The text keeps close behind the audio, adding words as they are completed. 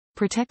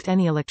Protect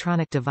any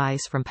electronic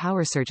device from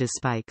power surges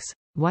spikes.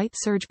 White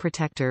surge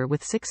protector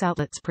with 6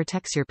 outlets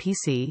protects your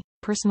PC,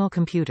 personal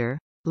computer,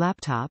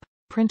 laptop,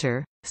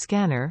 printer,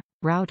 scanner,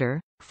 router,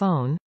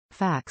 phone,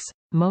 fax,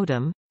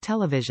 modem,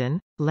 television,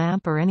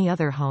 lamp or any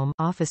other home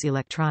office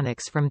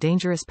electronics from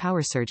dangerous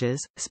power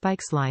surges,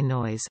 spikes, line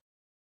noise.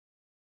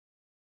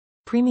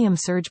 Premium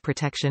surge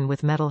protection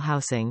with metal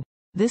housing.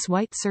 This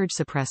white surge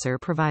suppressor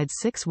provides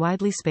 6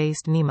 widely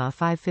spaced NEMA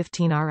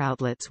 515R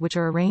outlets which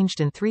are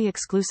arranged in 3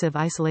 exclusive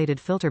isolated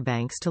filter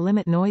banks to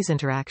limit noise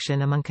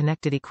interaction among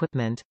connected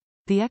equipment.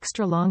 The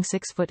extra long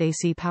 6-foot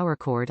AC power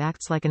cord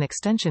acts like an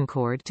extension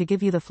cord to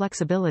give you the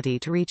flexibility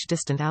to reach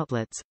distant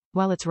outlets,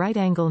 while its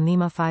right-angle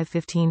NEMA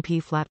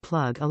 515P flat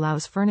plug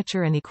allows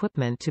furniture and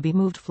equipment to be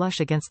moved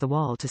flush against the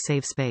wall to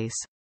save space.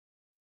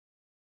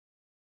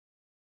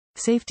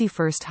 Safety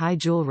First High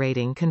Joule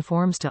rating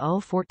conforms to UL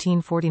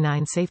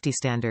 1449 safety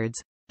standards.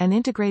 An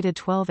integrated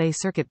 12A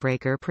circuit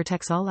breaker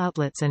protects all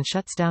outlets and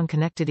shuts down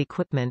connected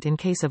equipment in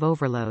case of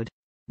overload.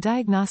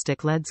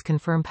 Diagnostic LEDs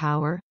confirm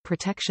power,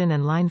 protection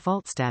and line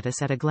fault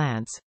status at a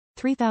glance.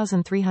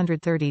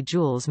 3330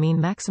 joules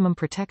mean maximum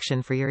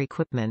protection for your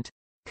equipment.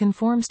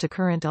 Conforms to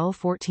current UL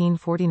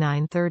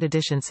 1449 3rd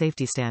edition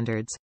safety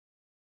standards.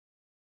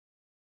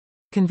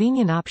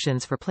 Convenient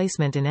options for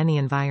placement in any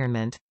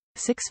environment.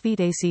 6 feet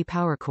AC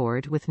power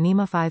cord with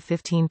NEMA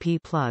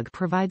 515P plug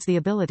provides the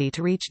ability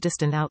to reach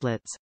distant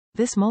outlets.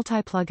 This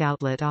multi-plug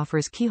outlet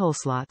offers keyhole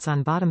slots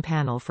on bottom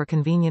panel for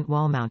convenient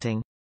wall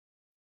mounting.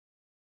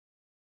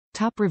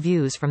 Top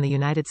reviews from the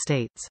United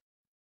States.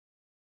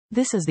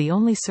 This is the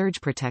only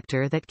surge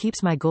protector that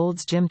keeps my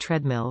Gold's Gym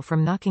treadmill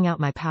from knocking out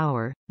my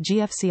power.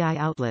 GFCI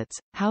outlets,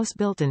 house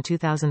built in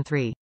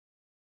 2003.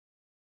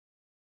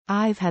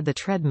 I've had the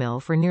treadmill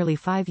for nearly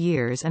 5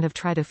 years and have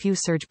tried a few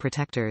surge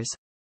protectors.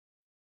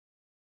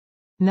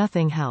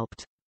 Nothing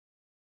helped.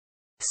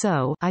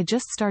 So, I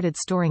just started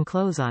storing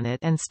clothes on it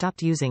and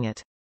stopped using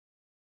it.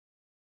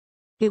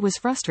 It was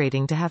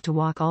frustrating to have to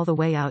walk all the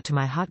way out to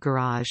my hot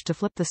garage to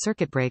flip the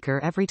circuit breaker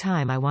every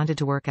time I wanted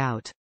to work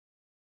out.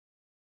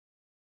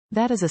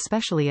 That is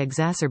especially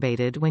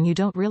exacerbated when you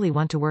don't really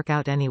want to work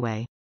out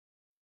anyway.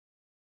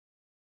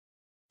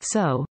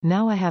 So,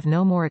 now I have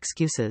no more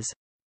excuses.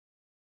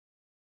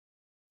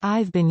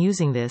 I've been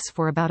using this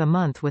for about a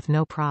month with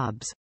no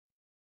probs.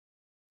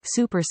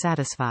 Super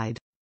satisfied.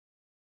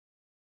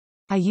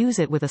 I use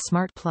it with a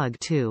smart plug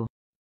too.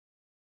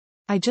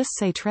 I just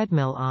say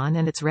treadmill on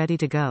and it's ready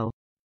to go.